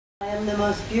I'm the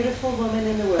most beautiful woman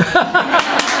in the world.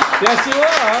 Yes, you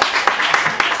are.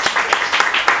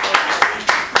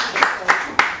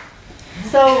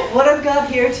 So what I've got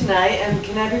here tonight, and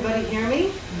can everybody hear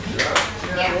me?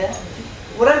 Yeah.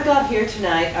 What I've got here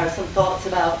tonight are some thoughts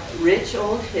about rich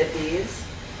old hippies,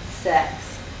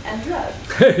 sex, and drugs.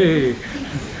 Hey,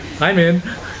 I'm in.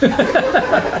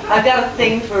 I've got a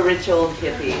thing for rich old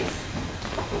hippies.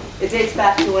 It dates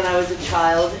back to when I was a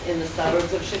child in the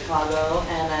suburbs of Chicago,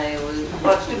 and I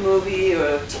watched a movie or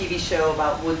a TV show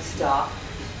about Woodstock,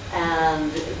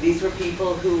 and these were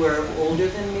people who were older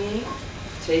than me,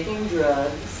 taking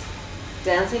drugs,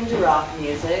 dancing to rock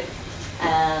music,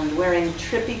 and wearing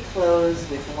trippy clothes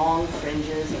with long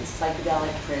fringes and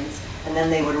psychedelic prints, and then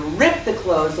they would rip the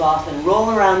clothes off and roll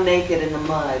around naked in the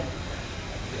mud.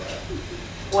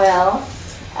 Well,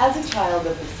 as a child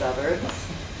of the suburbs,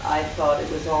 I thought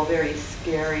it was all very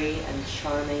scary and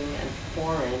charming and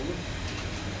foreign.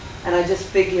 And I just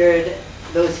figured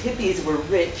those hippies were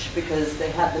rich because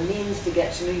they had the means to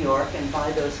get to New York and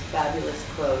buy those fabulous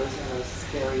clothes and those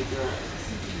scary drugs.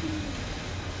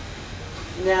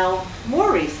 Now,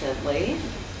 more recently,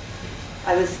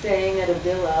 I was staying at a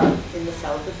villa in the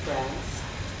south of France,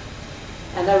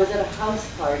 and I was at a house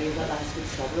party that lasted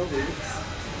several weeks.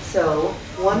 So,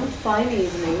 one fine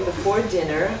evening before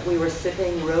dinner, we were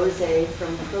sipping rosé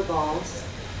from Provence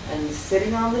and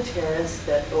sitting on the terrace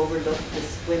that overlooked the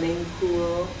swimming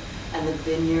pool and the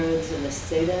vineyards and the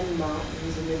Cévennes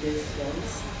mountains in the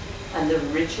distance. And the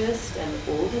richest and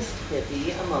oldest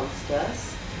hippie amongst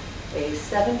us, a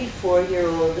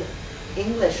 74-year-old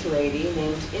English lady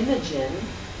named Imogen,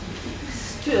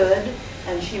 stood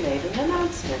and she made an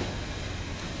announcement.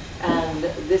 And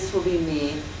this will be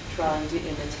me trying to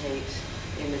imitate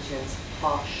Imogen's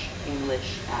posh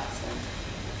English accent.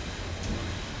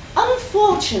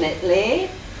 Unfortunately,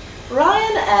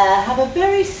 Ryanair have a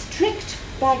very strict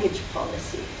baggage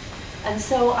policy, and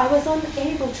so I was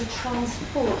unable to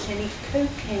transport any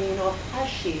cocaine or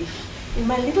hashish in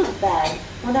my little bag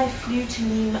when I flew to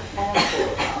Nîmes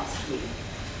Airport last week.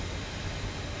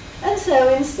 And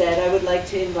so instead, I would like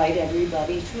to invite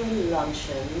everybody to a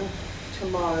luncheon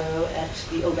tomorrow at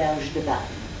the Auberge de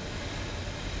Banne.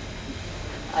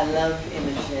 I love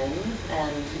Imogen,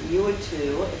 and you would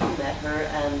too if you met her,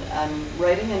 and I'm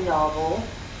writing a novel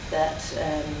that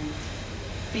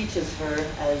features her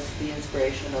as the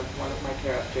inspiration of one of my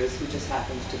characters, who just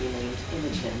happens to be named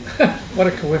Imogen. What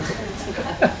a coincidence.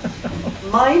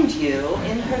 Mind you,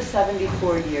 in her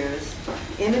 74 years,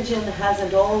 Imogen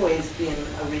hasn't always been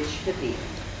a rich hippie.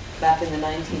 Back in the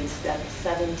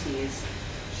 1970s,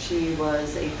 she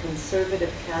was a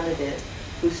conservative candidate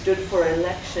who stood for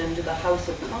election to the House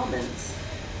of Commons,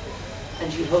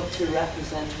 and she hoped to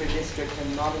represent her district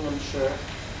in Nottinghamshire,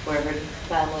 where her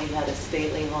family had a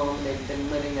stately home. They'd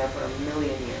been living there for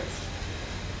 1,000,000 years.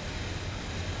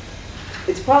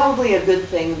 It's probably a good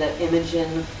thing that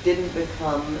Imogen didn't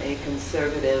become a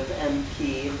conservative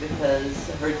MP,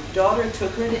 because her daughter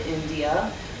took her to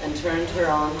India and turned her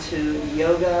on to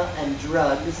yoga and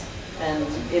drugs, and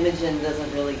Imogen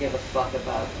doesn't really give a fuck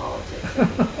about politics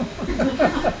anymore.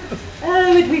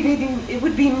 It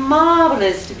would be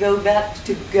marvelous to go back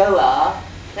to Goa.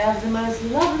 They have the most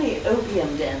lovely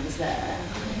opium dens there.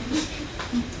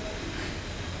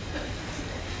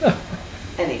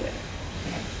 Anyway,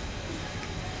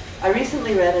 I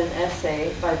recently read an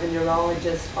essay by the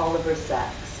neurologist Oliver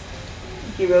Sacks.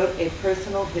 He wrote a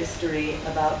personal history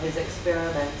about his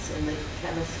experiments in the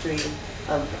chemistry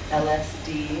of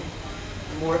LSD,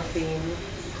 morphine,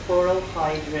 chloral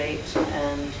hydrate,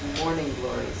 and morning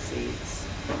glory seeds.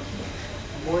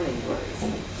 Morning glory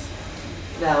seeds.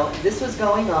 Now, this was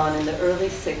going on in the early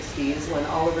 60s when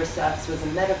Oliver Sacks was a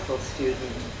medical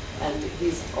student, and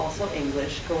he's also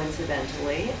English,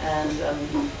 coincidentally, and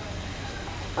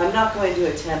I'm not going to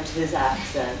attempt his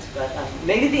accent, but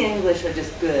maybe the English are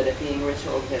just good at being rich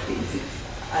old hippies.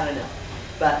 I don't know.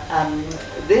 But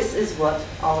this is what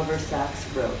Oliver Sacks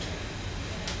wrote.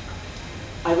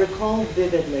 I recall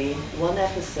vividly one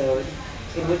episode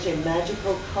in which a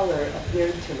magical color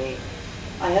appeared to me.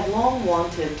 I had long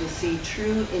wanted to see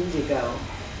true indigo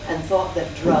and thought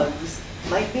that drugs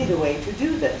might be the way to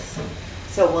do this.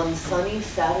 So one sunny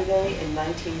Saturday in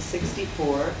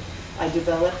 1964, I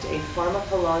developed a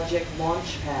pharmacologic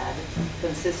launch pad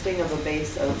consisting of a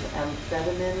base of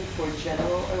amphetamine for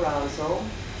general arousal,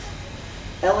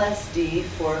 LSD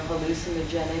for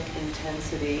hallucinogenic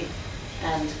intensity,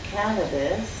 and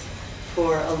cannabis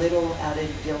for a little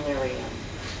added delirium.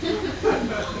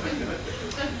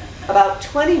 About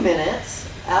 20 minutes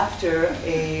after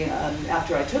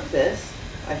I took this,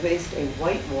 I faced a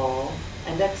white wall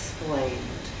and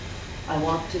exclaimed, I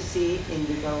want to see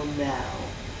indigo now.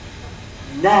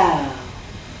 Now!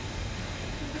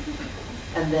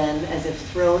 And then, as if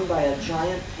thrown by a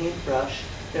giant paintbrush,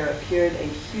 there appeared a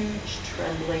huge,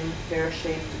 trembling,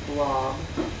 pear-shaped blob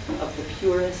of the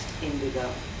purest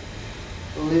indigo.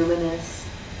 Luminous,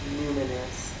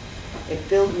 luminous. It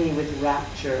filled me with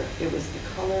rapture. It was the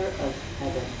color of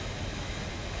heaven.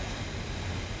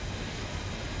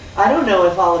 I don't know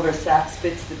if Oliver Sacks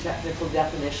fits the technical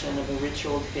definition of a rich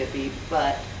old hippie,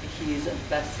 but he's a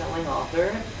best-selling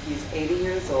author. He's 80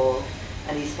 years old,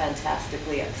 and he's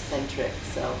fantastically eccentric,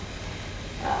 so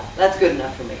that's good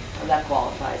enough for me. That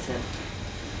qualifies him.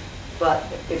 But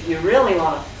if you really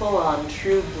want a full-on,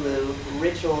 true blue,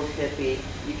 rich old hippie,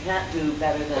 you can't do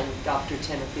better than Dr.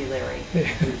 Timothy Leary.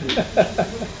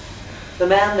 The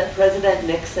man that President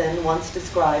Nixon once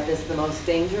described as the most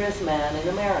dangerous man in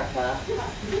America.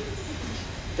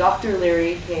 Dr.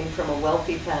 Leary came from a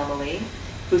wealthy family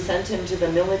who sent him to the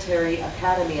military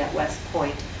academy at West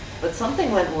Point, but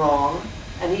something went wrong,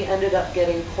 and he ended up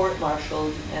getting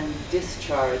court-martialed and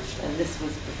discharged, and this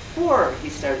was before he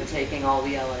started taking all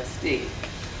the LSD.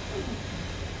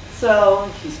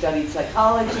 So he studied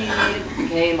psychology,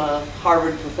 became a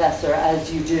Harvard professor,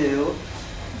 as you do,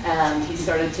 and he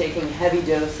started taking heavy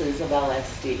doses of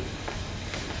LSD.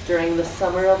 During the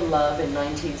Summer of Love in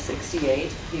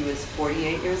 1968, he was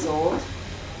 48 years old,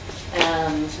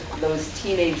 and those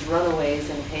teenage runaways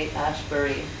in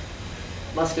Haight-Ashbury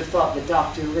must have thought that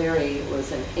Dr. Leary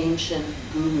was an ancient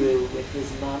guru with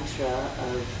his mantra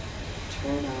of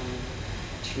turn on,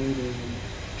 tune in,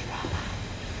 drop out.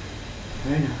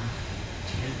 Turn on,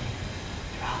 tune in,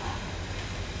 drop out.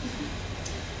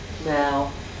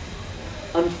 Now,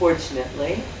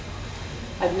 unfortunately,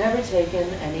 I've never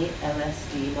taken any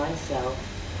LSD myself,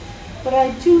 but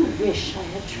I do wish I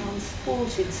had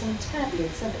transported some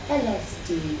tablets of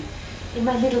LSD in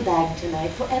my little bag tonight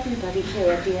for everybody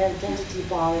here at the Identity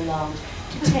Bar and Lounge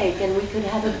to take, and we could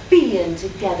have a be-in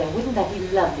together. Wouldn't that be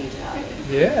lovely, darling?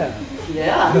 Yeah.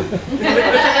 Yeah.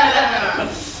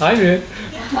 I'm in.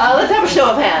 Let's have a show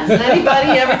of hands. Has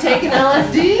anybody ever taken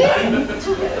LSD?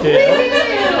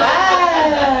 Yeah.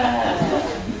 Wow.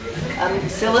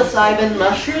 Psilocybin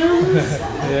mushrooms?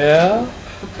 Yeah.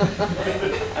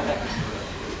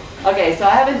 Okay, so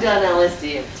I haven't done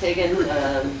LSD. I've taken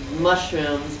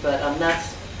mushrooms, but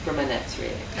that's for my next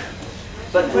reading.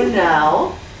 But for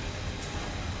now,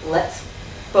 let's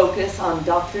focus on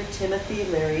Dr. Timothy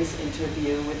Leary's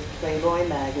interview with Playboy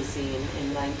magazine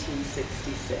in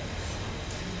 1966.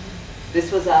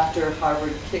 This was after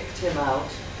Harvard kicked him out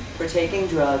for taking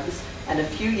drugs, and a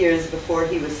few years before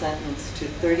he was sentenced to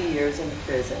 30 years in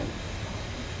prison.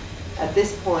 At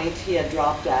this point, he had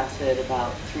dropped acid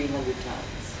about 300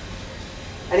 times.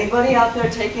 Anybody out there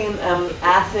taking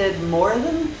acid more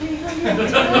than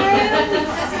 300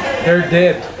 times? They're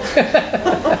dead.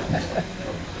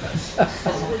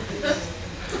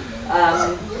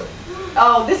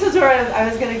 Oh, this is where I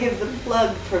was going to give the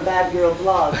plug for Bad Girl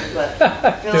Blog, but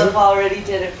Phillip already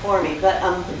did it for me. But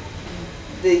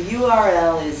the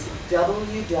URL is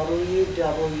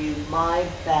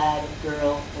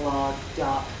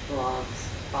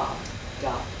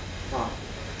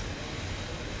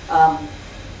www.mybadgirlblog.blogspot.com.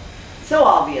 So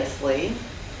obviously,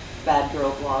 Bad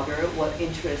Girl Blogger, what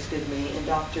interested me in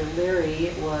Dr.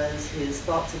 Leary was his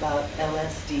thoughts about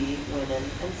LSD, women,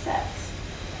 and sex.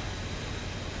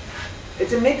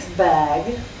 It's a mixed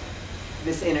bag,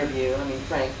 this interview. I mean,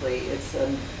 frankly, it's a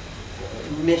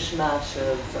mishmash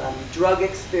of drug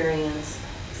experience,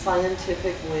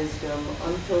 scientific wisdom,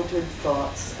 unfiltered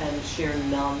thoughts, and sheer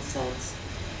nonsense.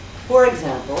 For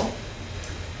example,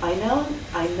 I now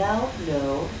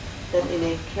know that in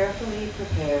a carefully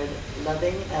prepared,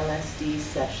 loving LSD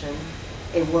session,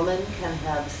 a woman can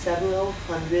have several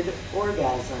hundred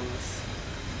orgasms.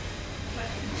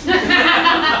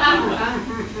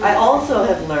 I also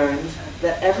have learned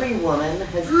that every woman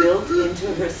has built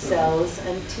into her cells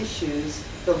and tissues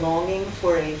the longing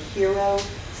for a hero,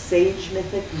 sage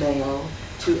mythic male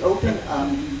to open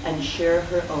up and share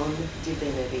her own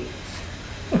divinity.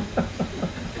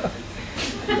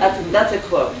 That's a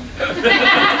quote.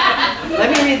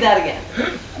 Let me read that again.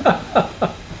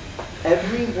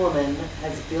 Every woman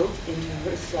has built into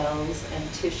her cells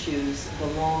and tissues the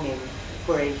longing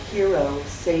for a hero,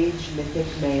 sage, mythic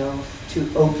male to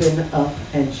open up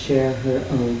and share her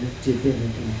own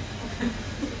divinity.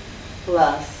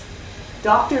 Plus,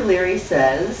 Dr. Leary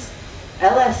says,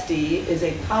 LSD is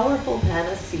a powerful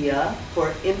panacea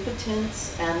for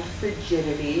impotence and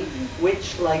frigidity,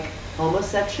 which, like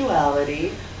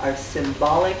homosexuality, are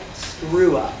symbolic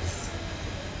screw-ups.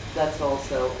 That's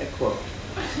also a quote.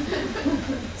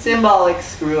 Symbolic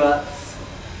screw-ups,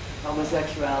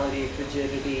 homosexuality,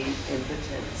 frigidity,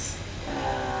 impotence.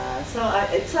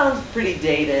 It sounds pretty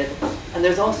dated. And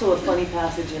there's also a funny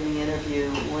passage in the interview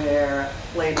where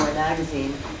Playboy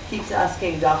magazine keeps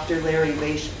asking Dr. Larry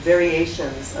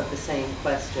variations of the same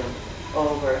question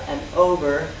over and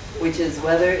over, which is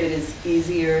whether it is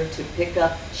easier to pick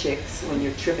up chicks when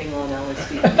you're tripping on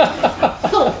LSD.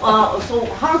 So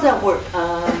how does that work?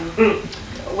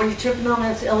 When you're tripping on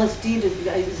LSD,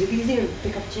 is it easier to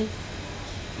pick up chicks?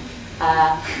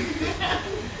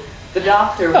 The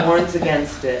doctor warns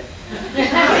against it,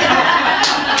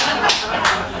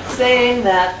 saying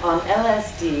that on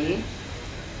LSD,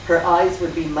 her eyes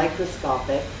would be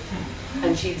microscopic,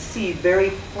 and she'd see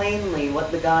very plainly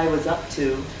what the guy was up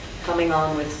to, coming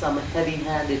on with some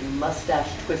heavy-handed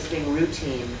mustache-twisting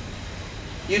routine.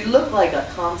 You'd look like a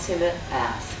consummate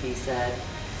ass, he said,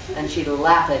 and she'd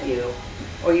laugh at you.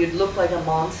 Or you'd look like a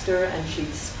monster and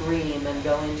she'd scream and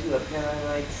go into a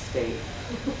paranoid state.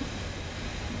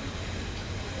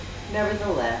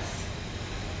 Nevertheless,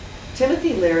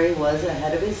 Timothy Leary was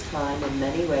ahead of his time in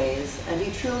many ways, and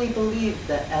he truly believed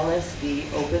that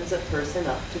LSD opens a person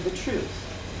up to the truth.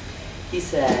 He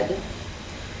said,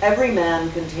 "Every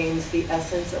man contains the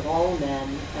essence of all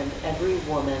men, and every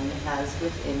woman has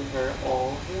within her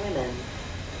all women."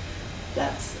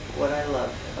 That's what I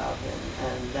loved about him,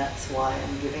 and that's why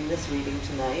I'm giving this reading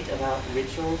tonight about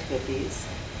rich old hippies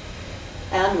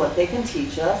and what they can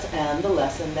teach us, and the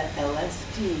lesson that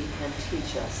LSD can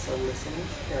teach us. So listen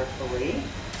carefully.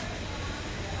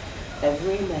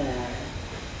 Every man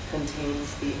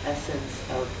contains the essence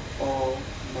of all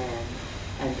men,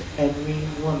 and every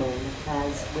woman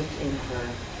has within her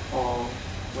all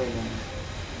women.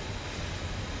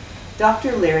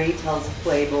 Dr. Leary tells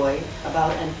Playboy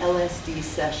about an LSD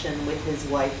session with his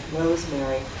wife,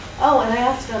 Rosemary. Oh, and I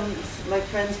asked my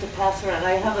friends to pass around.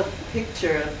 I have a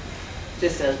picture,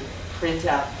 just a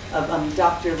printout, of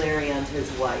Dr. Leary and his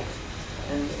wife.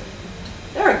 And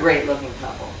they're a great-looking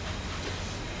couple.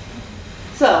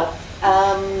 So,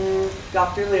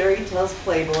 Dr. Leary tells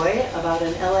Playboy about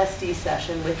an LSD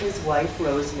session with his wife,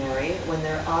 Rosemary, when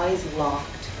their eyes locked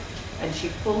and she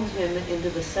pulled him into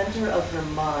the center of her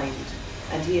mind,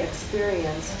 and he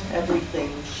experienced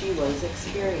everything she was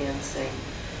experiencing.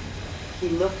 He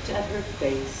looked at her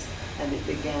face, and it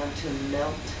began to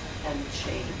melt and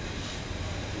change.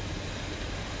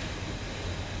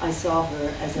 I saw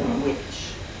her as a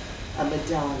witch, a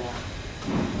Madonna,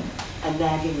 a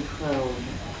nagging crone,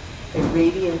 a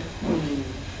radiant queen,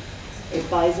 a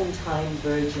Byzantine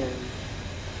virgin,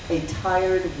 a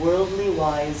tired,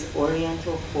 worldly-wise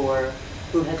Oriental poor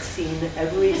who had seen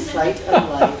every sight of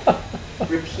life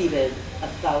repeated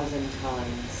 1,000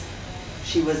 times.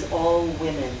 She was all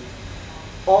women,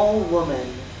 all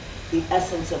woman, the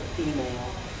essence of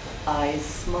female, eyes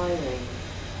smiling,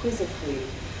 quizzically,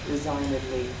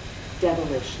 resignedly,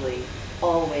 devilishly,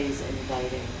 always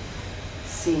inviting.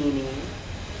 See me,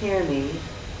 hear me,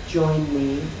 join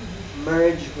me,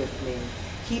 merge with me,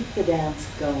 keep the dance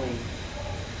going.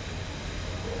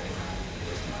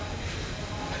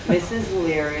 Mrs.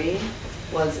 Leary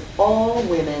was all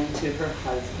women to her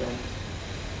husband.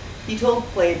 He told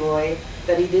Playboy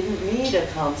that he didn't need a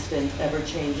constant,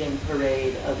 ever-changing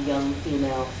parade of young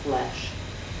female flesh.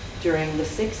 During the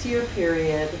 6-year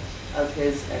period of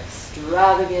his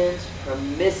extravagant,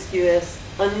 promiscuous,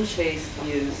 unchaste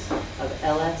use of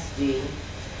LSD,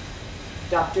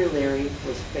 Dr. Leary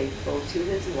was faithful to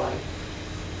his wife.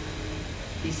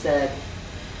 He said,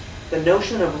 "The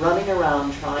notion of running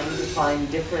around trying to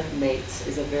find different mates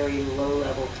is a very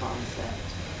low-level concept."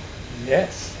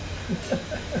 Yes.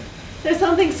 There's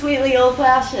something sweetly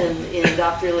old-fashioned in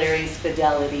Dr. Leary's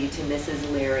fidelity to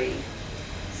Mrs. Leary.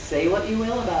 Say what you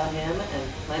will about him,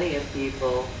 and plenty of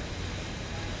people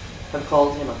have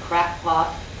called him a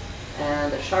crackpot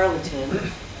and a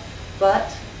charlatan,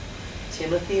 but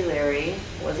Timothy Leary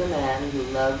was a man who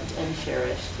loved and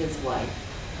cherished his wife.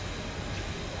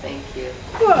 Thank you.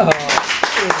 Oh.